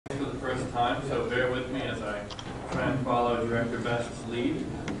first time, so bear with me as I try and follow Director Best's lead.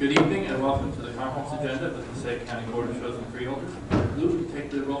 Good evening and welcome to the conference agenda of the Passaic County Board of Chosen Freeholders. Lou,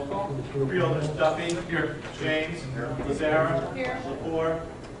 take the roll call. Freeholders Duffy. Here. James. Here. Lazara. Here. Lepore.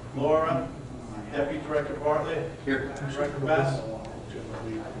 Laura. Deputy Director Bartlett. Here. Director Best.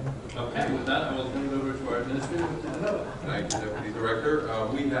 Okay, with that, I will turn it over to our administrator. Thank you, Deputy Director.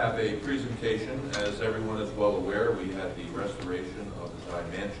 We have a presentation. As everyone is well aware, we had the restoration of the Dye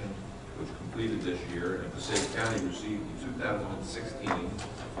Mansion, which completed this year, and Passaic County received the 2016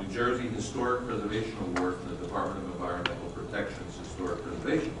 New Jersey Historic Preservation Award from the Department of Environmental Protection's Historic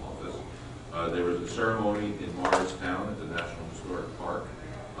Preservation Office. There was a ceremony in Morristown at the National Historic Park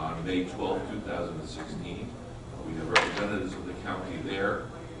on May 12, 2016. We have representatives of the county there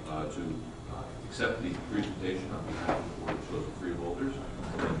to accept the presentation on behalf of the Board of Chosen Freeholders,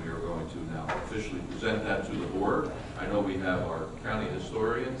 and we are going to now officially present that to the board. I know we have our county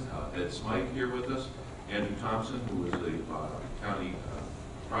historian, Ed Smike, here with us, Andrew Thompson, who is the county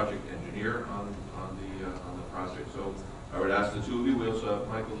project engineer on the project. So I would ask the two of you. We also have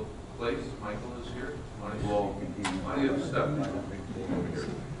Michael Place. Michael is here. Why don't you step over here?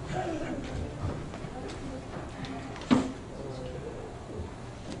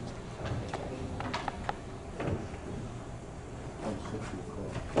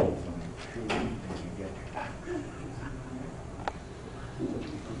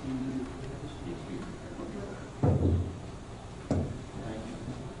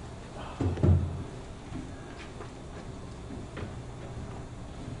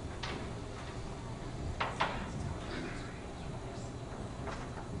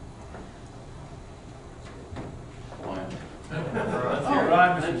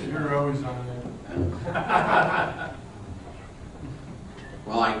 You're always on there.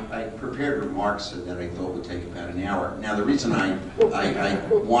 Well, I prepared remarks that I thought would take about an hour. Now, the reason I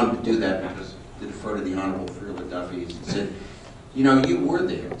wanted to do that because to defer to the Honorable Freeholder Duffy, he said, you know, you were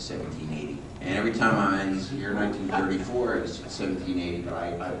there in 1780, and every time I hear 1934, it's 1780, but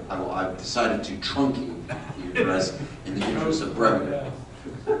I've decided to truncate the address in the interest of brevity.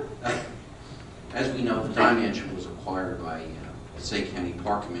 As we know, the Dye Mansion was acquired by Passaic County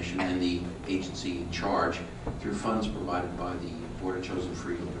Park Commission and the agency in charge through funds provided by the Board of Chosen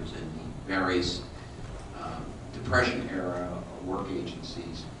Freeholders and the various Depression-era work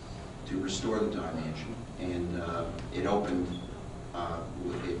agencies to restore the Dye Mansion. And it opened,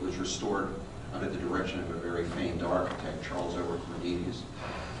 it was restored under the direction of a very famed architect, Charles Edward Cornelius,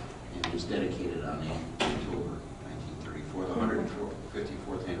 and it was dedicated on October 1934, the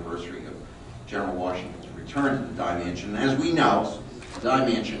 154th anniversary of General Washington's return to the Dye Mansion. And as we know, the Dye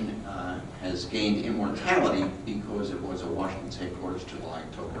Mansion has gained immortality because it was at Washington's headquarters July,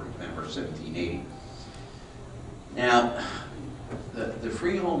 October, November 1780. Now, the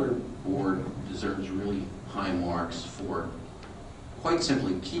Freeholder Board deserves really high marks for quite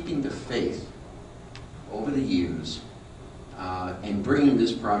simply keeping the faith over the years and bringing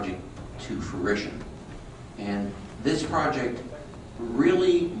this project to fruition. And this project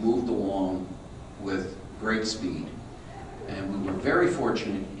really moved along with great speed. And we were very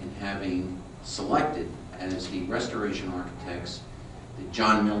fortunate in having selected as the restoration architects the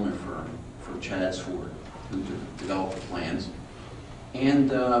John Milner firm from Chadds Ford, who developed the plans,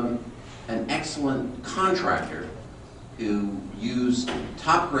 and an excellent contractor who used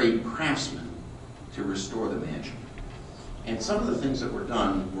top-grade craftsmen to restore the mansion. And some of the things that were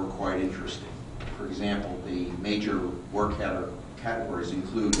done were quite interesting. For example, the major work categories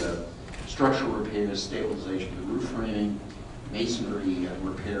include structural repairs, stabilization of the roof framing, masonry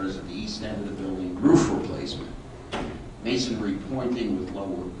repairs at the east end of the building, roof replacement, masonry pointing with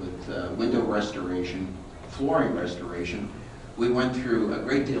window restoration, flooring restoration. We went through a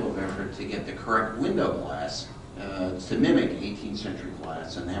great deal of effort to get the correct window glass to mimic 18th century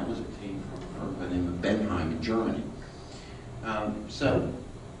glass, and that was obtained from a firm by the name of Benheim in Germany. So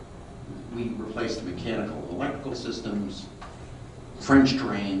we replaced the mechanical and electrical systems, French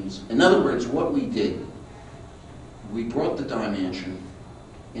drains. In other words, what we did, we brought the Dye Mansion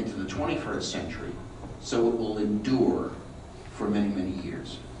into the 21st century so it will endure for many, many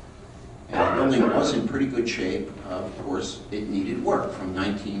years. And the building was in pretty good shape. Of course, it needed work from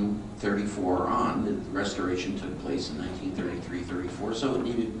 1934 on. The restoration took place in 1933-34, so it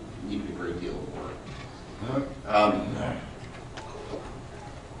needed a great deal of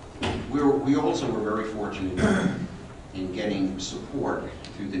work. We also were very fortunate in getting support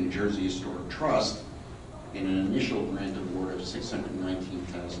through the New Jersey Historic Trust in an initial grant award of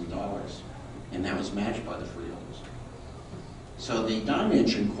 $619,000, and that was matched by the freeholders. So the Dye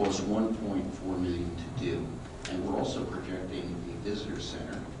Mansion cost $1.4 million to do, and we're also projecting the visitor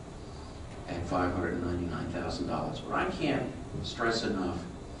center at $599,000. But I can't stress enough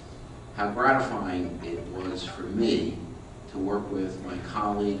how gratifying it was for me to work with my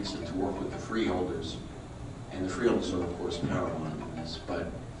colleagues and to work with the freeholders. And the freeholders are, of course, paramount in this, but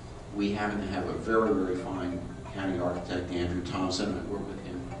we happen to have a very, very fine county architect, Andrew Thompson. I work with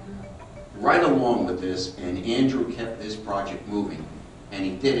him right along with this, and Andrew kept this project moving. And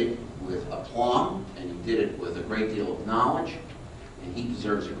he did it with aplomb, and he did it with a great deal of knowledge, and he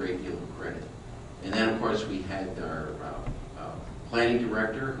deserves a great deal of credit. And then, of course, we had our planning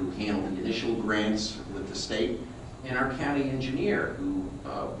director who handled the initial grants with the state, and our county engineer who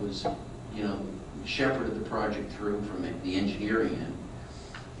was, shepherded the project through from the engineering end.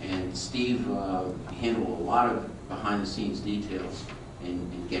 And Steve handled a lot of behind-the-scenes details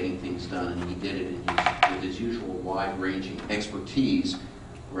in getting things done, and he did it with his usual wide-ranging expertise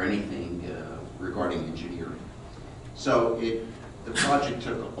for anything regarding engineering. So the project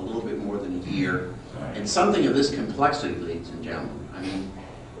took a little bit more than a year, and something of this complexity, ladies and gentlemen,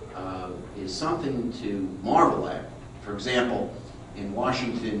 is something to marvel at. For example, in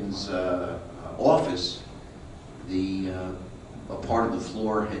Washington's office, a part of the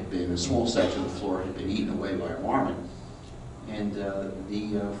floor had been, a small section of the floor had been eaten away by a marmot, and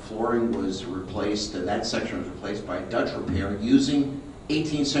the flooring was replaced, that section was replaced by Dutch repair using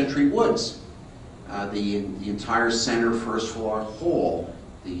 18th century woods. The entire center first floor hall,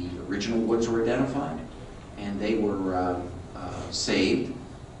 the original woods were identified, and they were saved,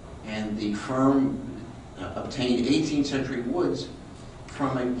 and the firm obtained 18th century woods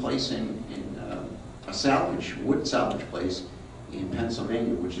from a place in a wood salvage place in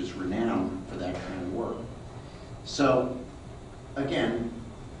Pennsylvania, which is renowned for that kind of work. So, again,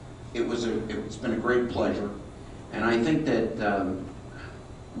 it's been a great pleasure, and I think that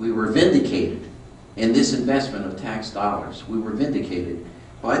we were vindicated in this investment of tax dollars. We were vindicated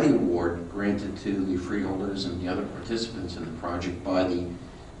by the award granted to the freeholders and the other participants in the project by the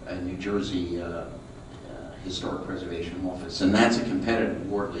New Jersey Historic Preservation Office. And that's a competitive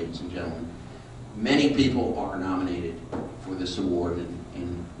award, ladies and gentlemen. Many people are nominated for this award,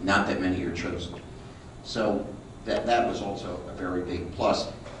 and not that many are chosen. So that was also a very big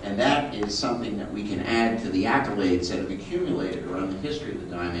plus. And that is something that we can add to the accolades that have accumulated around the history of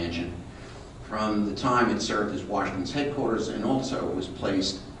the Dye Mansion from the time it served as Washington's headquarters, and also was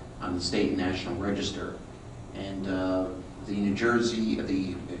placed on the state and national register. And the New Jersey,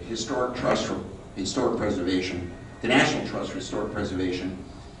 the Historic Trust for Historic Preservation, the National Trust for Historic Preservation,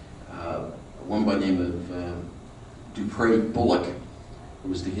 one by the name of Dupre Bullock, who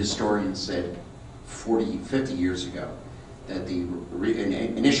was the historian, said 50 years ago that the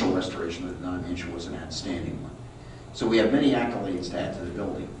initial restoration of the Dye Mansion was an outstanding one. So we have many accolades to add to the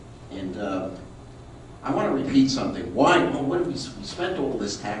building. And I want to repeat something. Why? Well, we spent all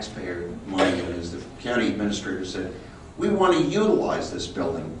this taxpayer money, and as the county administrator said, we want to utilize this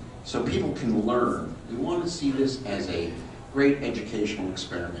building so people can learn. We want to see this as a great educational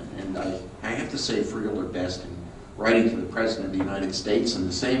experiment. And I have to say Freeholder best in writing to the President of the United States in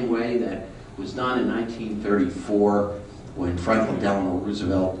the same way that was done in 1934 when Franklin Delano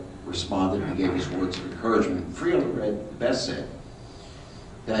Roosevelt responded and gave his words of encouragement. Freeholder best said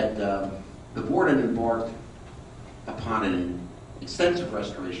that the board had embarked upon an extensive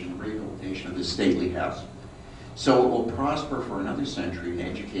restoration and rehabilitation of this stately house. So it will prosper for another century in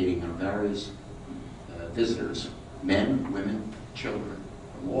educating our various visitors, men, women, children,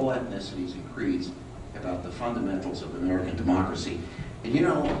 from all ethnicities and creeds, about the fundamentals of American democracy.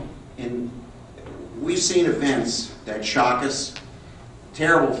 And we've seen events that shock us.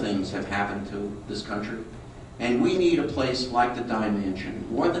 Terrible things have happened to this country. And we need a place like the Dye Mansion,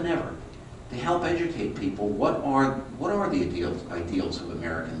 more than ever, to help educate people what are the ideals of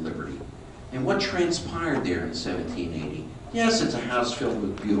American liberty, and what transpired there in 1780. Yes, it's a house filled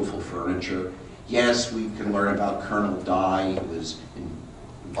with beautiful furniture. Yes, we can learn about Colonel Dye, who was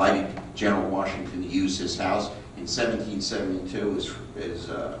invited General Washington to use his house in 1772.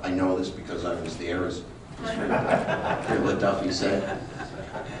 I know this because I was there, as Mr. Duffy said.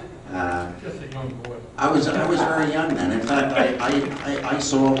 Just a young boy. I was very young then. In fact, I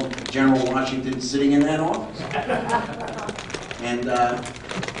saw General Washington sitting in that office. And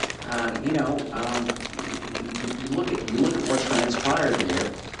you look at what transpired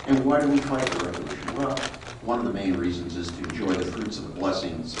there, and why do we fight the revolution? Well, one of the main reasons is to enjoy the fruits of the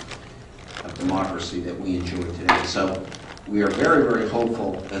blessings of democracy that we enjoy today. So we are very, very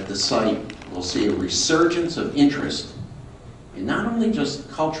hopeful that the site will see a resurgence of interest in not only just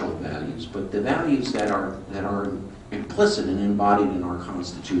cultural values, but the values that are implicit and embodied in our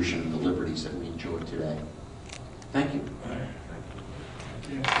Constitution and the liberties that we enjoy today. Thank you. Thank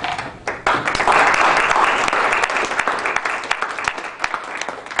you.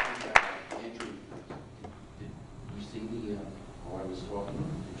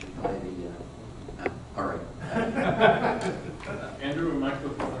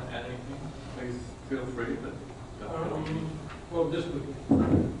 Michael, if you want to add anything, please feel free. But Well, just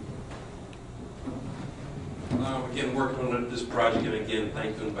again, working on this project, and again,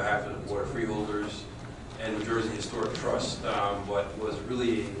 thank you on behalf of the Board of Freeholders and New Jersey Historic Trust, but was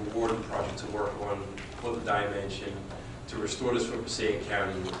really a rewarding project to work on for the Dimension to restore this for Passaic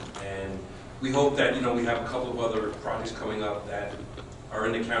County. And we hope that, you know, we have a couple of other projects coming up that are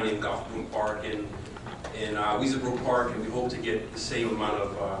in the county, in Gotham Park and in Weezerbrook Park, and we hope to get the same amount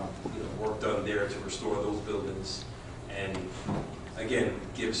of work done there to restore those buildings and, again,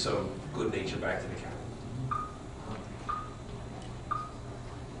 give some good nature back to the county.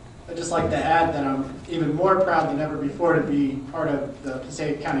 I'd just like to add that I'm even more proud than ever before to be part of the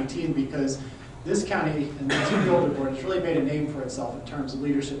Passaic County team, because this county and the Team Builder Board has really made a name for itself in terms of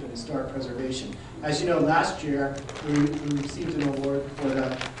leadership and historic preservation. As you know, last year we received an award for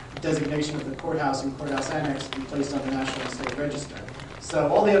the designation of the courthouse and courthouse annex to be placed on the National Historic Register. So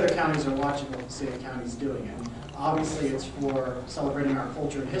all the other counties are watching what Passaic County is doing, and obviously it's for celebrating our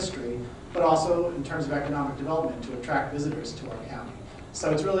culture and history, but also in terms of economic development to attract visitors to our county. So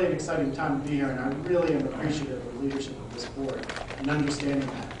it's really an exciting time to be here, and I really am appreciative of the leadership of this board and understanding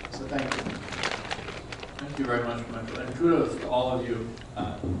that. So thank you. thank you very much, Michael. And kudos to all of you.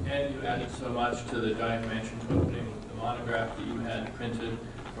 Ed, you added so much to the Giant Mansion's opening with the monograph that you had printed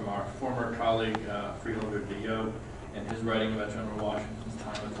from our former colleague, freeholder DeYoe, and his writing about General Washington's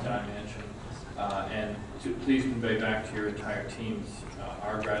time at the Giant Mansion. And to please convey back to your entire teams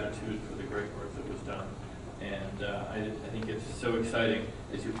our gratitude for the great work that was done. And I think it's so exciting,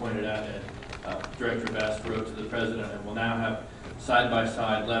 as you pointed out, Ed. Director Best wrote to the President, and we'll now have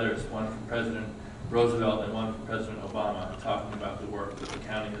side-by-side letters, one from President Roosevelt and one from President Obama, talking about the work that the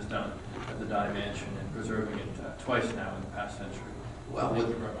county has done at the Dye Mansion and preserving it twice now in the past century. Well, thank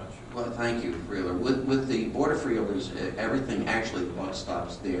you very much. Well, thank you, Freeholder. With the Board of Freeholders, everything actually, the buck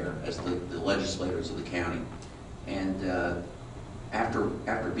stops there as the legislators of the county. And after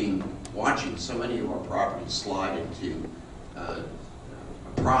watching so many of our properties slide into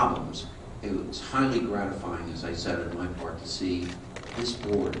problems, it was highly gratifying, as I said on my part, to see this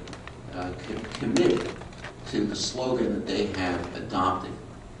board committed to the slogan that they have adopted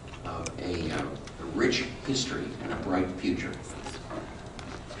of a rich history and a bright future.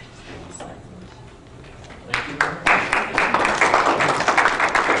 Thank you very much.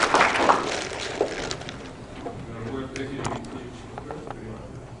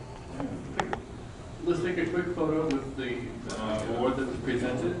 Let's take a quick photo with the award that was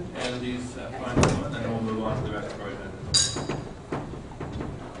presented and these fine gentlemen, and then we'll move on to the rest of our agenda.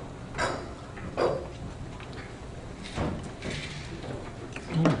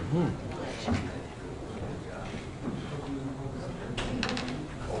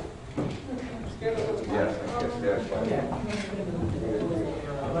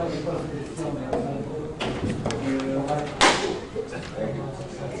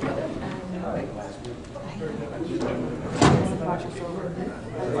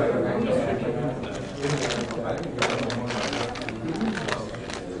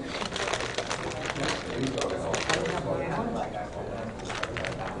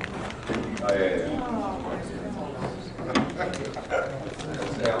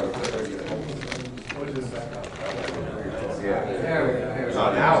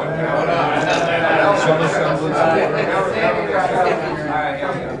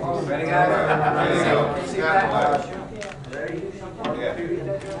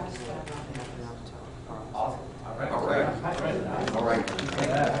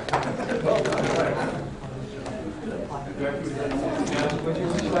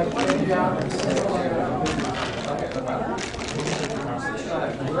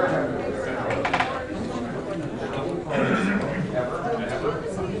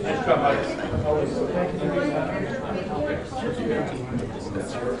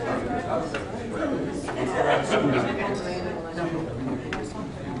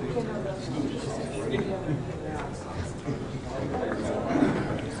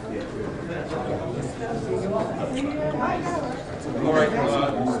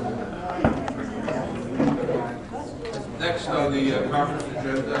 Next on the conference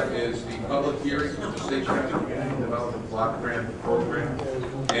agenda is the public hearing for the Passaic County Community Development Block Grant Program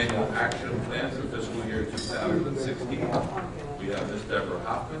Annual Action Plan for fiscal year 2016. We have Ms. Deborah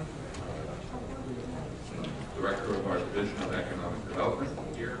Hoffman, Director of our Division of Economic Development,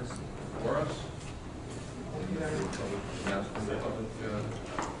 here for us.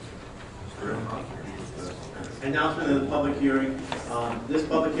 Announcement of the public hearing. This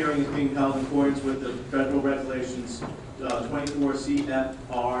public hearing is being held in accordance with the federal regulations 24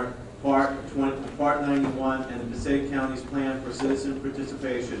 CFR Part Part 91 and the Passaic County's plan for citizen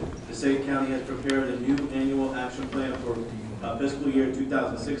participation. Passaic County has prepared a new annual action plan for fiscal year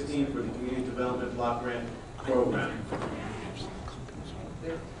 2016 for the Community Development Block Grant Program.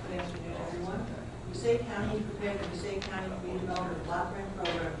 Good afternoon, everyone. Passaic County prepared the Passaic County Community Development Block Grant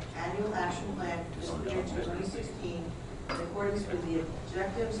Program Annual Action Plan for fiscal year 2016 in accordance with the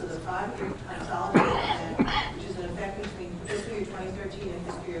objectives of the 5-year consolidated plan, which is in effect between fiscal year 2013 and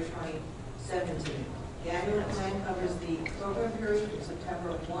fiscal year 2017. The annual plan covers the program period from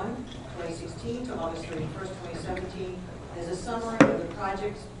September 1, 2016 to August 31st, 2017, as a summary of the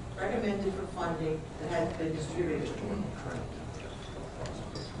projects recommended for funding that has been distributed.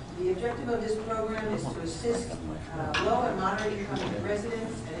 The objective of this program is to assist low and moderate income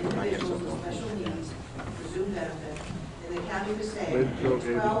residents and individuals with special needs, presumed benefit, in the county of Passaic,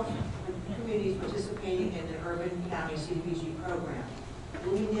 12 communities participating in the urban county CDBG program.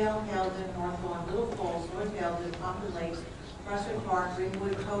 Bloomingdale, Haledon, North Lawn, Little Falls, North Haledon, Pompton Lakes, Prospect Park,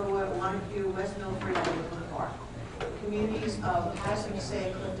 Greenwood, Totowa, Wanacue, West Milford, and Woodland Park. The communities of Passaic,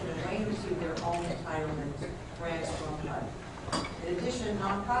 Passaic, Clifton, and Wayne receive their own entitlement grants from HUD. In addition,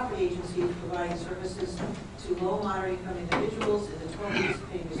 nonprofit agencies providing services to low moderate income individuals in the 12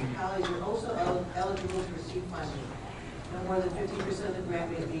 participating municipalities are also eligible to receive funding. No more than 50% of the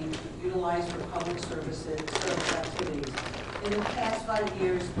grant may be utilized for public service activities. In the past 5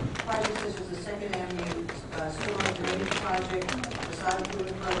 years, projects such as the Second Avenue Storm Drainage Project, facade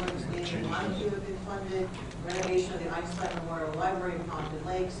improvement programs in Montague have been funded, renovation of the Einstein Memorial Library in Pompton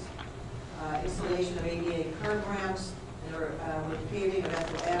Lakes, installation of ADA curb ramps, with paving of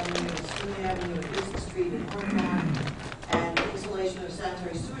Ethel Avenue and Spoon Avenue and Business Street in North Lawn, and installation of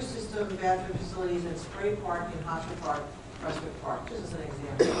sanitary sewer system, bathroom facilities, and spray park in Hofstra Park, Prospect Park, just as an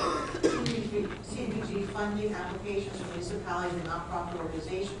example. CDBG funding applications for municipalities and nonprofit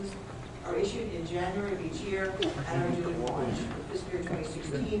organizations are issued in January of each year and are due in March. For fiscal year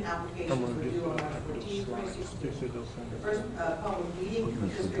 2016, applications were due on March 14, 2016. The first public meeting for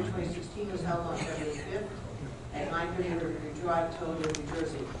fiscal year 2016 was held on February 5th at 930 Riverview Drive, Toledo, New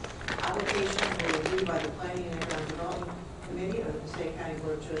Jersey. Applications were reviewed by the Planning and Economic Development Committee of the Passaic County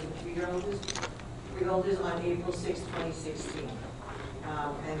Board of Chosen Freeholders on April 6, 2016.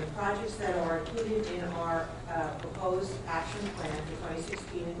 And the projects that are included in our proposed action plan for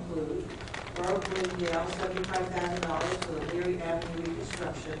 2016 include Borough of Bloomingdale, $75,000 for the Leary Avenue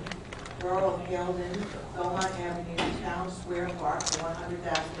reconstruction, Borough of Haledon, Belmont Avenue, Town Square Park for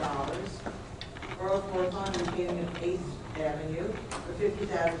 $100,000, Borough of Hawthorne, repaving of 8th Avenue for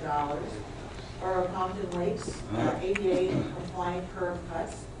 $50,000, Borough of Pompton Lakes, ADA compliant curb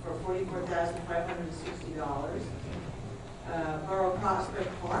cuts for $44,560. Borough of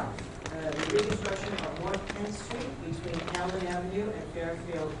Prospect Park, the reconstruction of North 10th Street between Haledon Avenue and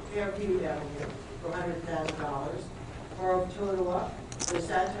Fairview Avenue for $100,000. Borough of Totowa, the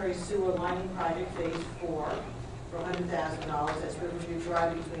sanitary sewer lining project phase 4 for $100,000. That's Riverview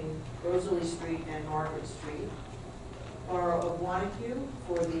Drive between Rosalie Street and Margaret Street. Borough of Wanacue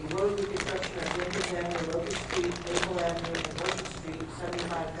for the road reconstruction of Jenkins Avenue, Locust Street, Maple Avenue, and Orchard Street,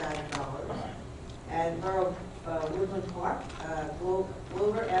 $75,000. And Borough of Woodland Park,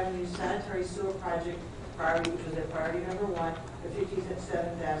 Glover Avenue Sanitary Sewer Project priority, which was at priority number 1, for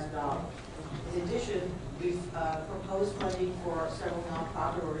 $57,000. In addition, we've proposed funding for several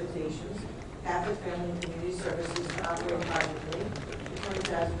nonprofit organizations, Catholic Family and Community Services to operate privately for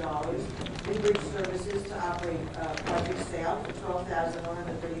 $20,000, Bridge Services to operate Project Sale for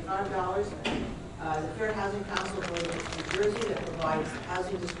 $12,135, the Fair Housing Council of New Jersey that provides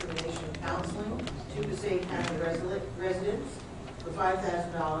housing discrimination counseling to Passaic County residents for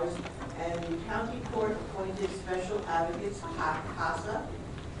 $5,000, and the County Court appointed Special Advocates CASA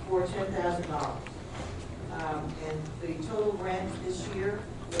for $10,000. And the total grant this year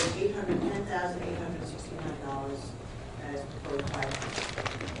was $810,869 as proposed by us.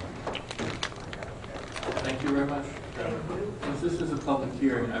 Thank you very much. Thank you. Since this is a public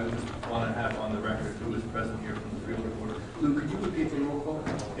hearing, I would just want to have on the record who is present here from the freeholder board. Lou, could you repeat the roll call?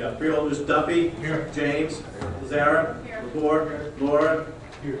 Yeah, freeholders Duffy. Here. James. Lazara. Here. Lepore. Laura.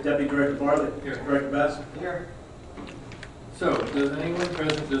 Here. Deputy Director Bartlett. Here. Director Best. Here. So, does anyone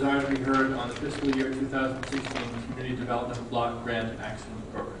present desire to be heard on the fiscal year 2016 Community Development Block Grant Action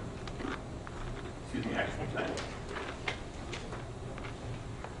Program? Excuse me, Action Plan.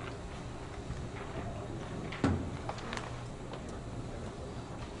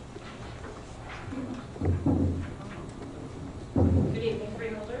 Good evening,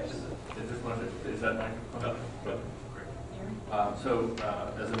 freeholders. Is that microphone? No. Great. So,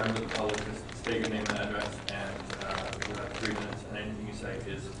 as a member of the public, just state your name and address and you have 3 minutes, and anything you say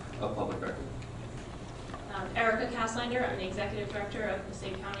is a public record. Erica Caslander, I'm the Executive Director of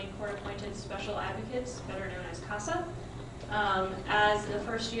Passaic County Court-Appointed Special Advocates, better known as CASA. As the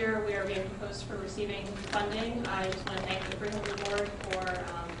first year we are being proposed for receiving funding, I just want to thank the Freeholder Board for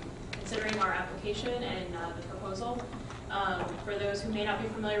considering our application and the proposal. For those who may not be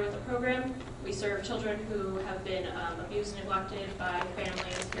familiar with the program, we serve children who have been abused and neglected by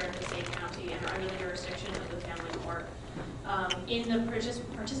families here in Passaic County and are under the jurisdiction of the family court. In the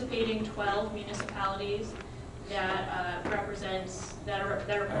participating 12 municipalities that are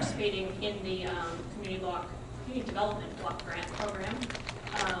participating in the community development block grant program,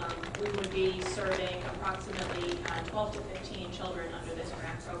 we would be serving approximately 12 to 15 children under this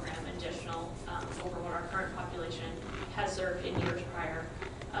grant program, additional over what our current population has served in years prior.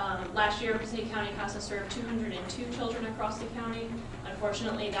 Last year, Passaic County CASA served 202 children across the county.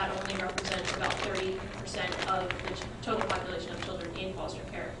 Unfortunately, that only represents about 30% of the total population of children in foster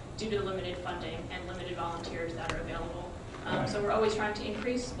care due to limited funding and limited volunteers that are available. So we're always trying to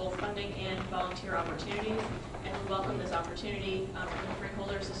increase both funding and volunteer opportunities, and we welcome this opportunity from the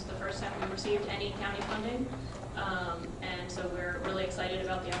freeholders. This is the first time we've received any county funding, and so we're really excited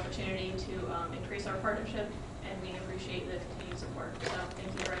about the opportunity to increase our partnership, and we appreciate the continued support. So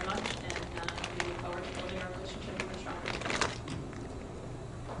thank you very much, and we look forward to building our relationship even stronger.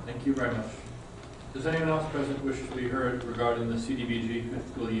 Thank you very much. Does anyone else present wish to be heard regarding the CDBG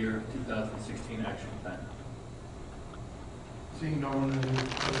fiscal year 2016 action plan? Seeing no one,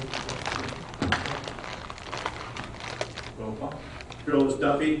 Roll call. Freeholders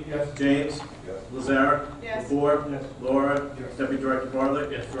Duffy. Yes. James. Yes. Lazare. Yes. Lepore. Yes. Laura. Yes. Deputy Director Bartlett.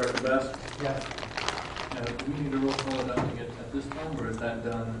 Yes. Director Best. yes. Do we need a roll call adopting it at this time, or is that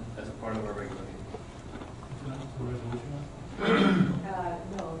done as a part of our regular meeting?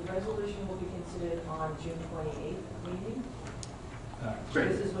 No, the resolution will be considered on June 28th meeting. Great.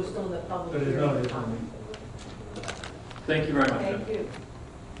 We're still in the public But there's hearing. no additional. Thank you very much. Thank you.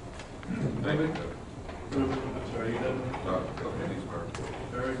 Anybody? I'm sorry, you done?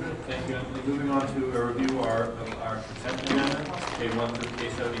 Very good. Thank you, Anthony. Moving on to a review of our consent agenda, K1 through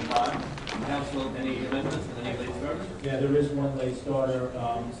K75. Council, any amendments and any late starters? Yeah, there is one late starter.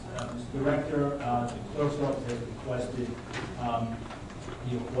 Director, the clerk's office has requested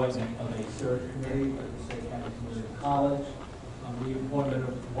the appointment of a search committee for the Passaic County Community College. The appointment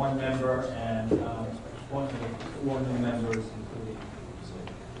of one member and appointment of 4 new members, including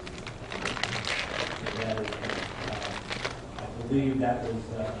that is, I believe that was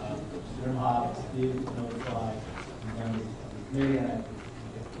Jim Hobbs, Steve notified members of the committee, and I think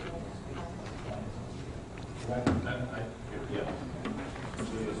correct? Yeah.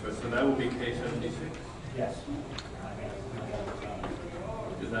 So that will be K76? Yes.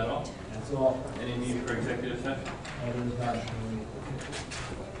 Is that all? That's all. Any need for executive session? There is not.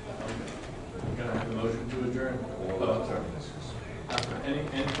 We're going to have a motion to adjourn. Oh, sorry. Any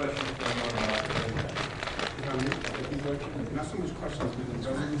questions from Not so much questions, but in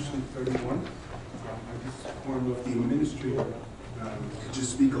Resolution 31, I just wonder if the administrator could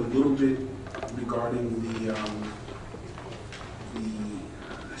just speak a little bit regarding the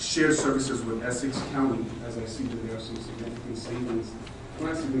shared services with Essex County, as I see that there are some significant savings.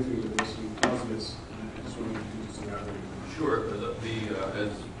 Not significant, but there's some positives. I just wanted to just elaborate. Sure.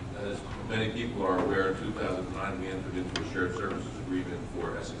 As many people are aware, in 2009 we entered into a shared services agreement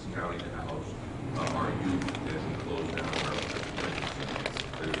for Essex County to house our youth as we close down our detention centers.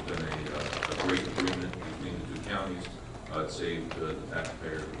 There's been a great agreement between the 2 counties. It saved the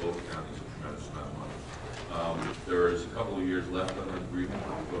taxpayers of both counties a tremendous amount of money. There is a couple of years left on the agreement.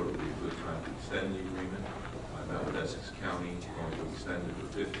 We thought it would be a good time to extend the agreement. I met with Essex County, going to extend it for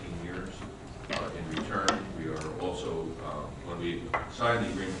 15 years. In return, we are also, when we signed the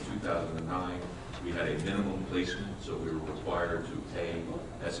agreement in 2009, we had a minimum placement, so we were required to pay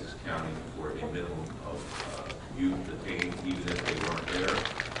Essex County for a minimum of youth detained, even if they weren't there.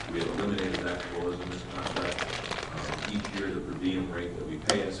 We have eliminated that clause in this contract. Each year, the per diem rate that we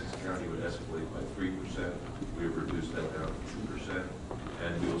pay Essex County would escalate by 3%. We have reduced that down to 2%,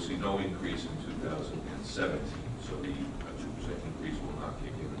 and we will see no increase in 2017. So the 2% increase will not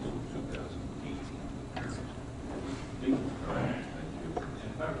kick in until 2018. All right, thank you.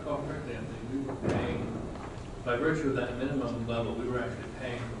 If I recall correctly, Anthony, we were paying, by virtue of that minimum level, we were actually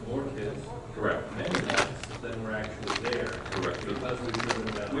paying for more kids. Correct. Many less than were actually there. Correct. Because we've driven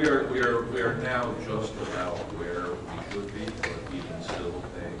that. We are now just about where we should be, but even still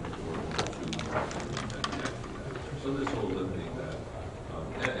paying for 2%. So this will eliminate that.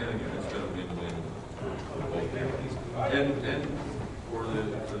 And again, it's been a win-win for both counties. And for the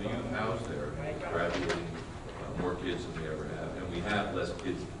youth housed there, graduating more kids than we ever have, and we have less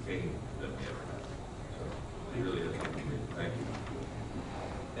kids detained than we ever have. So it really is. Thank you.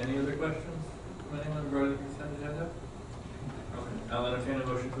 Any other questions from anyone regarding the consent agenda? Okay, I'll entertain a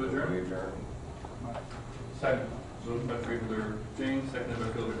motion to adjourn. Second. Moved by Freeholder James, seconded by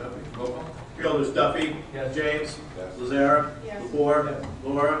Freeholder Duffy. Roll call. Freeholders Duffy. Yes. James. Yes. Lazara. Yes. Lepore. Yes.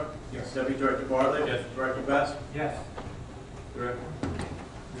 Laura. Yes. Deputy Director Bartlett. Yes. Director Best. Yes. Director,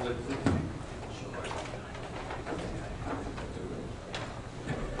 you'd like to take a seat?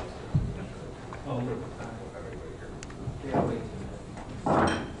 Oh,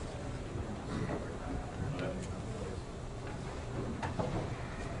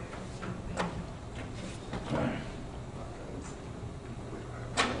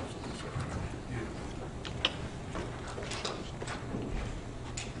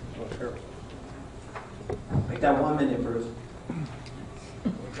 Make that 1 minute, Bruce.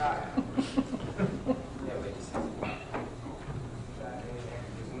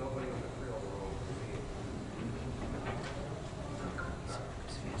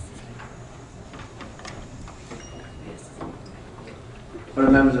 For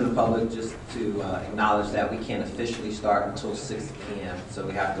the members of the public, just to acknowledge that we can't officially start until 6 p.m., so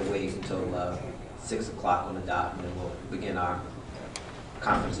we have to wait until 6 o'clock on the dot, and then we'll begin our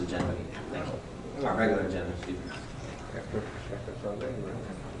conference agenda meeting. Thank you. Our regular agenda, excuse me.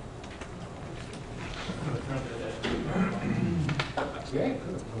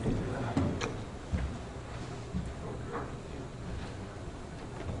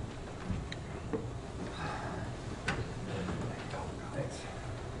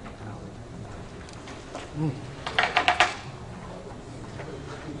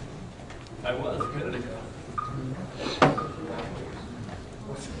 I was a minute ago.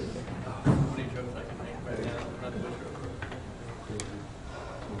 How many jokes I can make right now? Not which joke.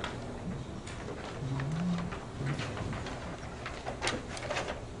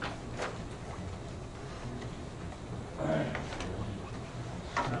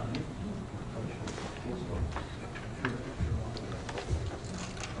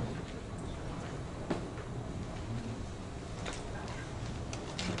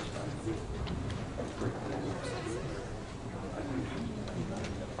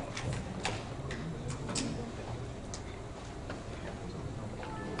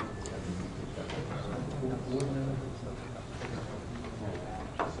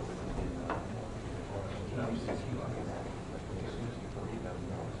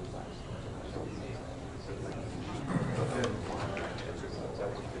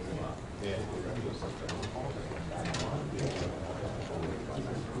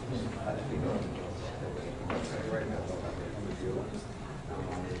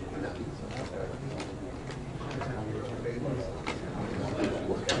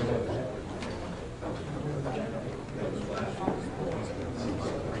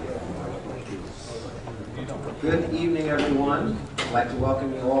 Good evening, everyone. I'd like to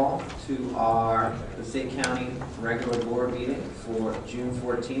welcome you all to our Passaic County regular board meeting for June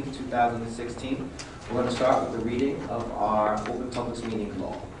 14th, 2016. We're going to start with the reading of our Open Public Meetings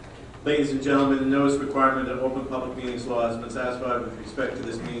Law. Ladies and gentlemen, the notice requirement of open public meetings law has been satisfied with respect to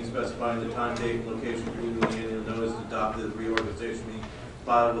this meeting, specifying the time, date, and location included in the annual notice adopted at the reorganization meeting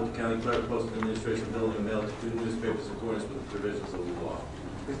filed with the county clerk, posted in the administration building, and mailed to 2 newspapers in accordance with the provisions of the law.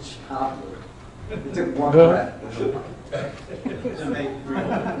 Good job. It took one breath.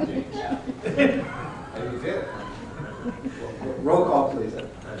 Roll call, please.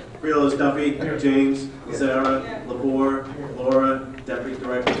 Freeholders Duffy. James. Lazara. Lepore. Laura. Deputy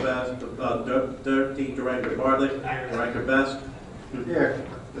Director Best. Deputy Director Bartlett. Director Best. Here.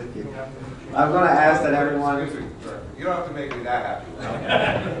 Thank you. I'm going to ask that everyone. You don't have to make me that happy. I'm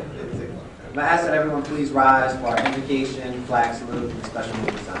going to ask that everyone please rise for our invocation, flag salute, and special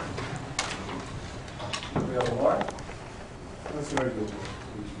meeting sign. That's very good.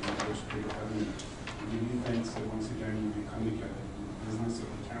 We give you thanks that once again we come together in the business of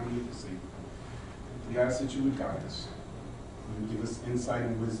the county of Passaic. We ask that you would guide us. You would give us insight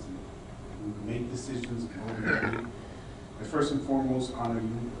and wisdom. We would make decisions appropriately. And first and foremost, honor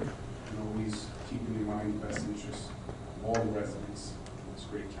you and always keeping in mind the best interests of all the residents of this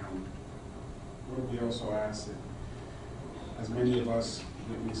great county. Lord, we also ask that as many of us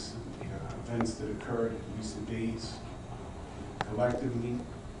witness events that occurred in recent days, collectively,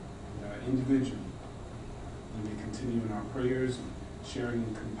 individually, we may continue in our prayers, sharing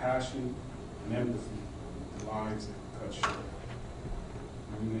in compassion and empathy with the lives that were cut short.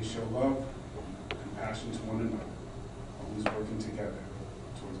 And we may show love, compassion to one another, always working together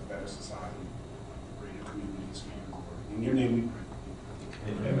towards a better society, greater communities for your glory. In your name we pray.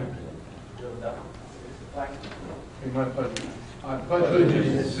 Amen. Amen. my pledge. I pledge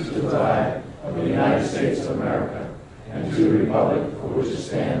allegiance to the flag of the United States of America and to the republic for which it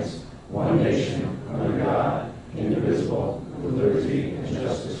stands, one nation, under God, indivisible, with liberty and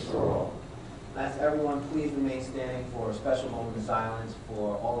justice for all. Ask everyone, please remain standing for a special moment of silence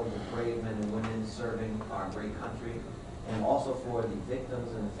for all of the brave men and women serving our great country, and also for the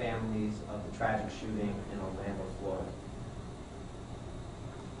victims and the families of the tragic shooting in Orlando, Florida.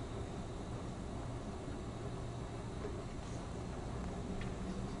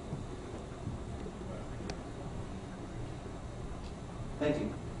 Thank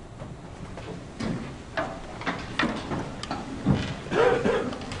you.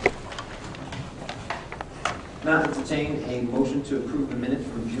 Now entertain a motion to approve the minutes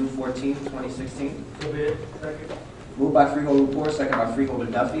from June 14th, 2016. Second. Moved by Freeholder Report, second by Freeholder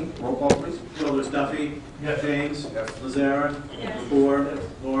Duffy. Roll call, please. Freeholders Duffy. Yes. James. Yes. Lazara. Yes. Lepore.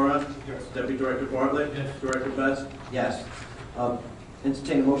 Laura. Yes. Deputy Director Bartlett. Yes. Director Best. Yes.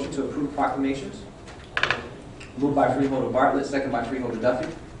 Entertain a motion to approve proclamations. Moved by Freeholder Bartlett, second by Freeholder Duffy.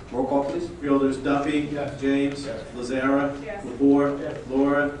 Roll call, please. Freeholders Duffy. Yes. James. Yes. Lazara. Yes. Lepore. Yes.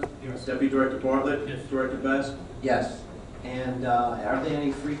 Laura. Yes. Deputy Director Bartlett. Yes. Director Best. Yes. And are there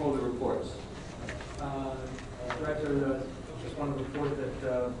any freeholder reports? Director, just want to report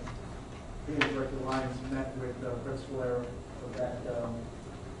that Director Lyons met with Principal Air of that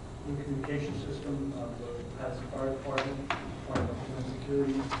new communication system of the Passaic Fire Department, Department of Homeland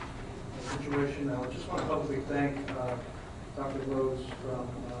Security situation. I just want to publicly thank Dr. Rose from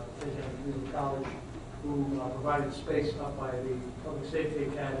Passaic Community College, who provided space up by the Public Safety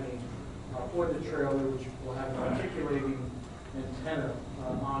Academy for the trailer, which will have an articulating antenna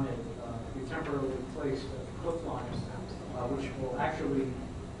on it. We temporarily placed a clip line, which will actually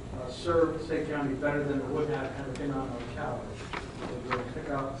serve Passaic County better than it would have had it been on a tower. It will pick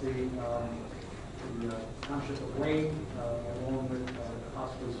up the township of Wayne, along with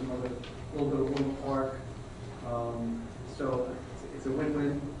possibly some other, little bit of Woodland Park. So it's a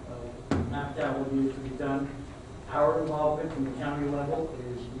win-win. Mapped out what needs to be done. Our involvement from the county level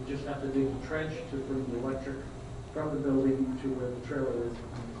is we just have to dig the trench to bring the electric from the building to where the trailer is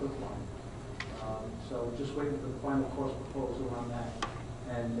on the clip line. So just waiting for the final cost proposal on that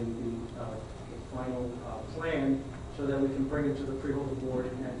and the final plan so that we can bring it to the freeholder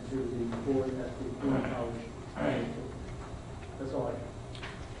board and to the board at the community college. That's all I have.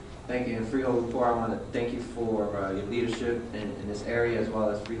 Thank you. And Freeholder Report, I want to thank you for your leadership in this area, as well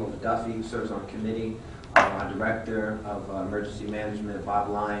as Freeholder Duffy, who serves on committee, our Director of Emergency Management, Bob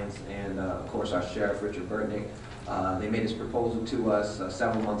Lyons, and of course our Sheriff, Richard Burtnick. They made this proposal to us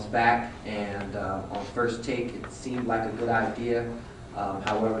several months back, and on first take it seemed like a good idea.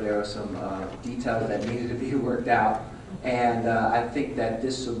 However, there are some details that needed to be worked out, and I think that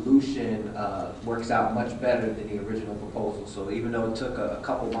this solution works out much better than the original proposal. So even though it took a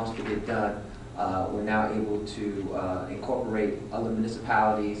couple months to get done, we're now able to incorporate other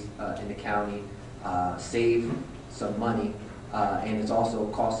municipalities in the county, save some money, and it's also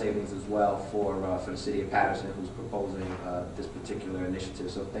cost savings as well for the city of Patterson, who's proposing this particular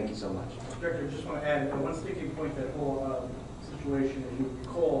initiative. So thank you so much. Director, I just want to add one sticking point. That whole situation, as you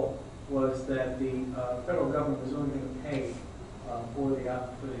recall, was that the federal government was only going to pay for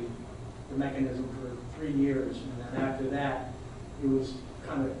the mechanism for 3 years, and then after that, it was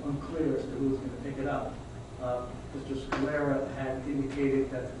kind of unclear as to who was going to pick it up. Mr. Scalera had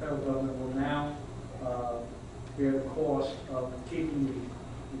indicated that the federal government will now bear the cost of keeping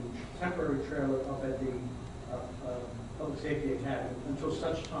the temporary trailer up at the Public Safety Academy until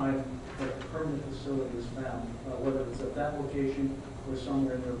such time that a permanent facility is found, whether it's at that location or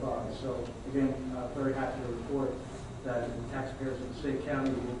somewhere nearby. So again, very happy to report that the taxpayers of the state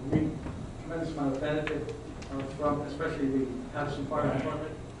county will reap a tremendous amount of benefit from, especially the Patterson Fire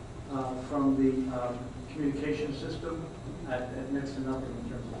Department, from the communication system at next to nothing in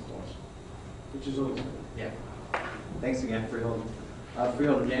terms of cost, which is always good. Yeah. Thanks again, Freeholder.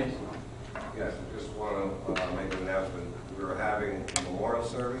 Freeholder James. Yes, I just want to make an announcement. We're having a memorial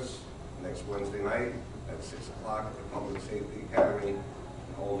service next Wednesday night at 6 o'clock at the Public Safety Academy in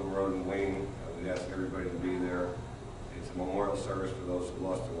Oldham Road in Wayne. We ask everybody to be there. It's a memorial service for those who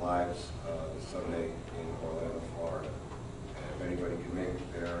lost their lives this Sunday in Orlando, Florida. And if anybody can make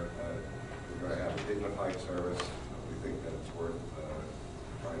it there, we're going to have a dignified service. We think that it's worth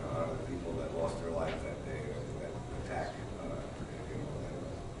trying to honor the people that lost their lives that day in that attack in Orlando.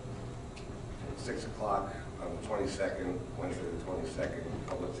 6 o'clock on the 22nd, Wednesday the 22nd,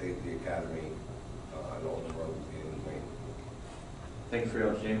 Public Safety Academy on Oldham Road in Wayne. Thank you,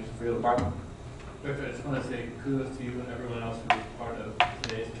 Freeholder James. Freeholder Bartlett. Director, I just want to say kudos to you and everyone else who was part of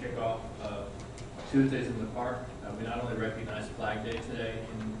today's kickoff of Tuesdays in the Park. we not only recognized Flag Day today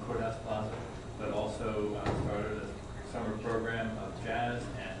in Courthouse Plaza, but also started a summer program of jazz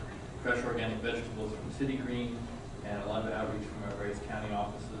and fresh organic vegetables from City Green, and a lot of outreach from our various county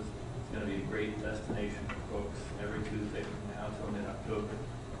offices. It's going to be a great destination for folks every Tuesday from now until mid-October,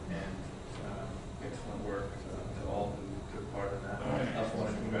 and excellent work to all who took part in that. I also want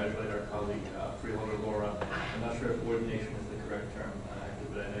to congratulate our colleague, freeholder Laura. I'm not sure if ordination is the correct term,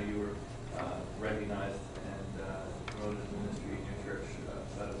 but I know you were recognized and promoted in ministry in your church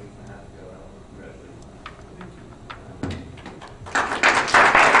about a week and a half ago. I want to congratulate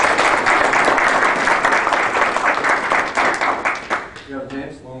you. You have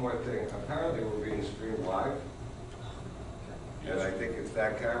James? One more thing, apparently we're being streamed live. And I think it's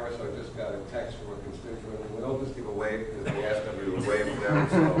that camera, so I just got a text from a constituent. We'll just give a wave because they asked them to wave to them.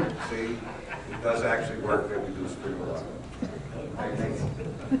 So, see, it does actually work that we do stream live. Thanks.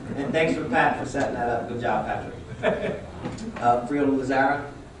 And thanks for Pat for setting that up. Good job, Patrick. Freeholder Lazara?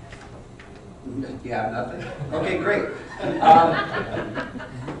 You have nothing? Okay, great.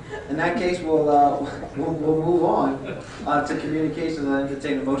 In that case, we'll move on to communications. I'll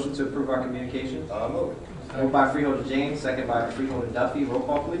entertain a motion to approve our communications. Move. Moved by Freeholder James, second by Freeholder Duffy. Roll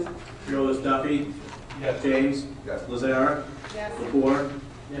call, please. Freeholders Duffy? Yes. James? Yes. Lazara? Yes. Lepore?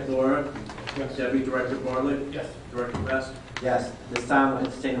 Yes. Laura? Yes. Deputy Director Bartlett? Yes. Director Best? Yes. This time, I'll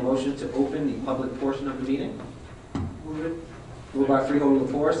entertain a motion to open the public portion of the meeting. Move it. Moved by Freeholder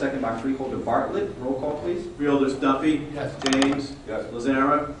Lepore, second by Freeholder Bartlett. Roll call, please. Freeholders Duffy? Yes. James? Yes.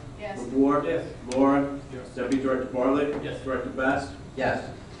 Lazara? Yes. Lepore? Yes. Laura? Yes. Deputy Director Bartlett? Yes. Director Best? Yes.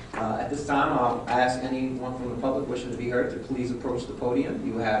 At this time, I'll ask anyone from the public wishing to be heard to please approach the podium.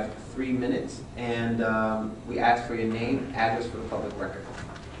 You have 3 minutes, and we ask for your name, address for the public record.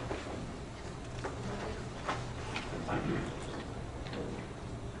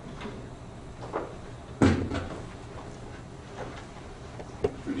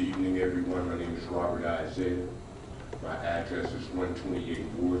 Good evening, everyone. My name is Robert Isaiah. My address is 128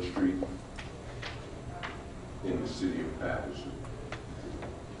 Ward Street in the city of Patterson.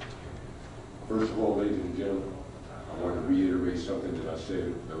 First of all, ladies and gentlemen, I want to reiterate something that I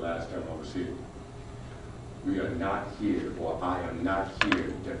said the last time I was here. We are not here, or I am not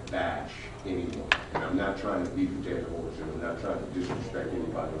here to bash anyone. And I'm not trying to beat a dead horse, and I'm not trying to disrespect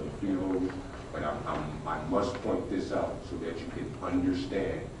anybody on the freehold, but I must point this out so that you can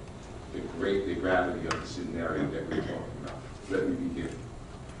understand the gravity of the scenario that we're talking about. Let me begin.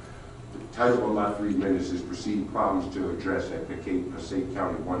 The title of my 3 minutes is Perceived Problems to Address at Passaic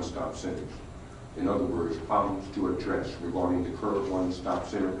County One-Stop Centers. In other words, problems to address regarding the current one-stop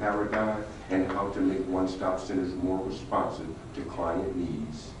center paradigm and how to make one-stop centers more responsive to client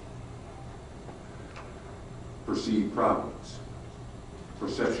needs. Perceived problems.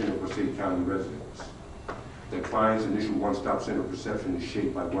 Perception of Passaic County residents. The client's initial one-stop center perception is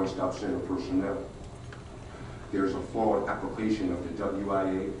shaped by one-stop center personnel. There's a flawed application of the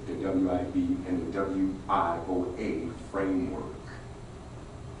WIA, the WIB, and the WIOA framework.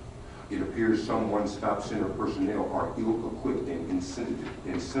 It appears some one-stop center personnel are ill-equipped and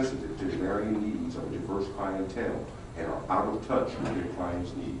insensitive to the varying needs of a diverse clientele and are out of touch with their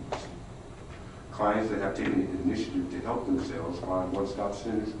clients' needs. Clients that have taken the initiative to help themselves find one-stop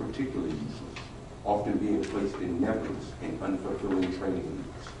centers particularly useless, often being placed in nebulous and unfulfilling training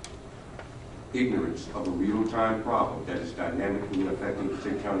needs. Ignorance of a real-time problem that is dynamically affecting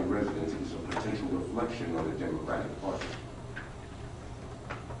Passaic County residents is a potential reflection on the Democratic Party.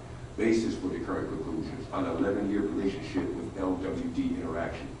 Basis for the current conclusions: an 11-year relationship with LWD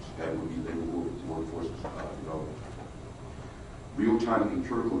Interactions, that would be Labor Workforce Development. Real-time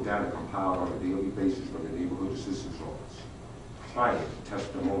empirical data compiled on a daily basis from the Neighborhood Assistance Office. Client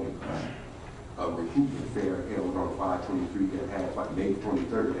testimonials. A recruitment fair held on 5/23 that had, by May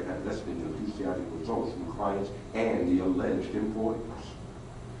 23rd, that had less than enthusiastic results from clients and the alleged employers.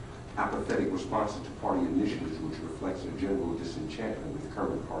 Apathetic responses to party initiatives, which reflects a general disenchantment with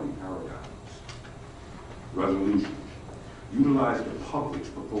current party paradigms. Resolutions. Utilize the public's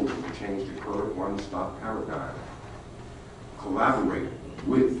proposal to change the current one-stop paradigm. Collaborate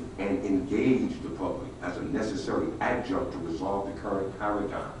with and engage the public as a necessary adjunct to resolve the current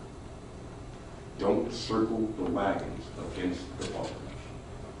paradigm. Don't circle the wagons against the public.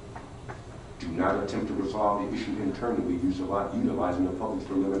 Do not attempt to resolve the issue internally utilizing the public's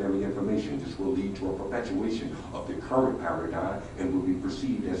preliminary information. This will lead to a perpetuation of the current paradigm and will be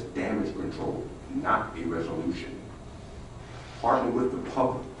perceived as damage control, not a resolution. Partner with the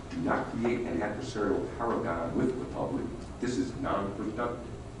public. Do not create an adversarial paradigm with the public. This is non-productive.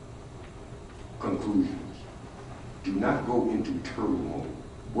 Conclusions. Do not go into turtle mode.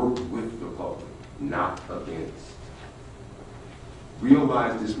 Work with the public, not against.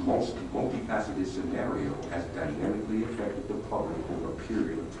 Realize this multifaceted scenario has dynamically affected the public over a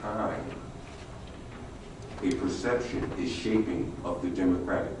period of time. A perception is shaping of the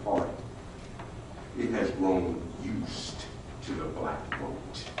Democratic Party. It has grown used to the black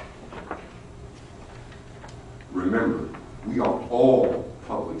vote. Remember, we are all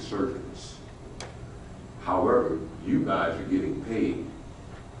public servants. However, you guys are getting paid.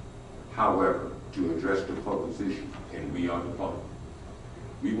 However, to address the public's issue, and we are the public.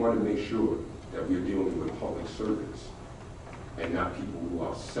 We want to make sure that we're dealing with public servants and not people who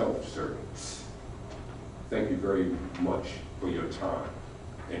are self-servants. Thank you very much for your time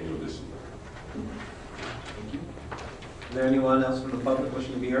and your listening. Thank you. Is there anyone else from the public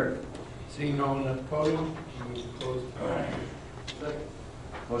wishing to be heard? Seeing no one at the podium, we close.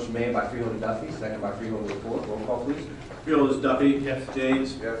 Motion made by Freeholder Duffy, second by Freeholder Lepore. Roll call, please. Freeholders Duffy. Yes.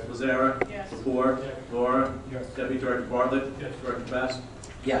 James. Yes. Lazara. Yes. Lepore. Yes. Laura. Yes. Deputy Director Bartlett. Yes. Director Best.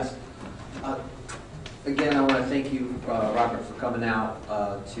 Yes. Again, I want to thank you, Robert, for coming out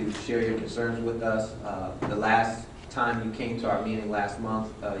to share your concerns with us. The last time you came to our meeting last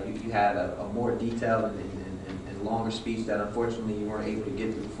month, you had a more detailed and longer speech that unfortunately you weren't able to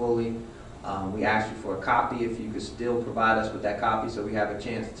get through fully. We asked you for a copy, if you could still provide us with that copy so we have a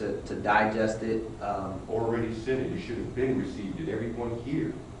chance to digest it. Already sent it. You should have been received it. Everyone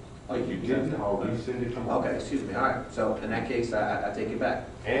here. If you didn't, I'll resend it tomorrow. Okay, excuse me. All right. So in that case, I take it back.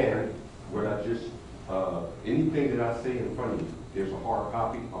 And what I just, anything that I say in front of you, there's a hard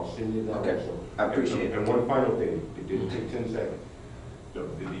copy. I'll send you that Okay. also. I appreciate it. And one final thing. It didn't take 10 seconds.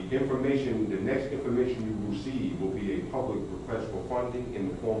 The information, the next information you receive will be a public request for funding in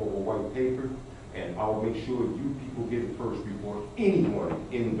the form of a white paper, and I'll make sure you people get it first before anyone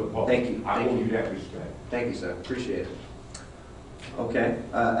in the public. Thank you. I Thank owe you. you that respect. Thank you, sir. Appreciate it. Okay.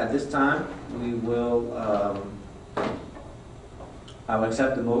 At this time, we will, I will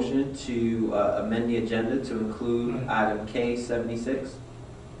accept the motion to amend the agenda to include item K76.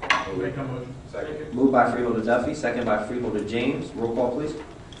 Make a motion. Second. Moved by Freeholder Duffy, second by Freeholder James. Roll call, please.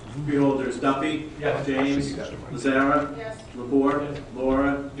 Freeholders Duffy. Yes. James. Lazara. Yes. Lepore. Yes.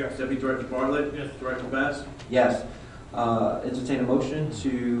 Laura. Yes. Deputy Director Bartlett. Yes. Director Best. Yes. Entertain a motion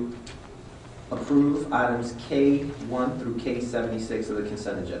to approve items K1 through K76 of the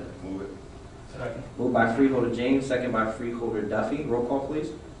consent agenda. Move it. Second. Moved by Freeholder James, second by Freeholder Duffy. Roll call, please.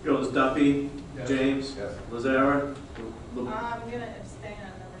 Freeholders Duffy. Yes. James. Yes. Lazara. I'm gonna abstain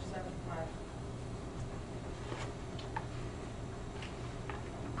on number 75.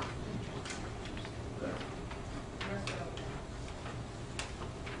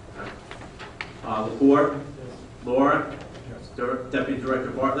 Lepore. Laura. Yes. Deputy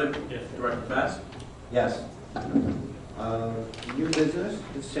Director Bartlett. Yes. Director Best. Yes. New business,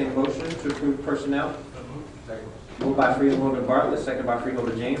 entertain a motion to approve personnel. Second. Moved by Freeholder Bartlett, second by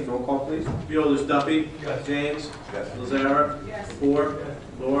Freeholder James. Roll call, please. Freeholders Duffy. Yes. James. Yes. Lazara. Yes. Lepore. Yes.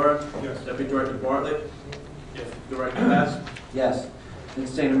 Laura. Yes. Deputy Director Bartlett. Yes. Director Best. Yes.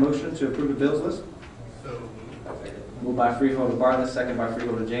 Entertain a motion to approve the bills list. So Moved by Freeholder Bartlett, second by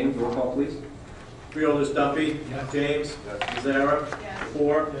Freeholder James. Roll call, please. Freeholders Duffy. Yes. James. Yes. Lazara. Yes.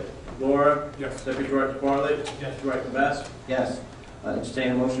 Lepore. Laura. Yes. Deputy Director Bartlett. Yes. Director Best. Yes.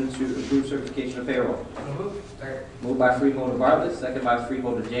 Entertain a motion to approve certification of payroll. So moved. Second. Moved by Freeholder Bartlett, second by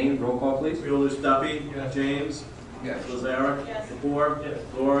Freeholder James. Roll call, please. Freeholders Duffy. Yes. James. Yes. Lazara. Yes. Lepore. Yes.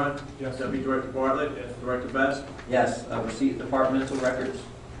 Laura. Yes. Deputy Director Bartlett. Yes. Director Best. Yes. Receipt departmental records.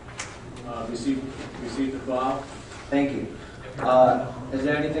 Received the file. Thank you. Is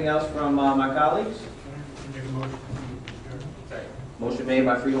there anything else from my colleagues? Make a motion. Second. Motion made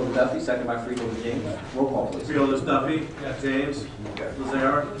by Freeholder Duffy, second by Freeholder James. Roll call, please. Freeholders Duffy. Yes. James. Yes.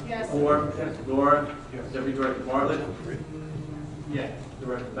 Lazara. Yes. Lepore. Yes. Laura. Yes. Deputy Director Bartlett. Yeah.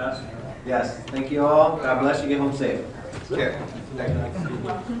 Director Best. Yes. Thank you all. God bless you. Get home safe. Yeah. Thank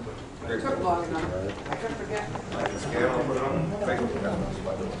you. Took long enough. I kept forgetting. Scale, put it on. Thank you.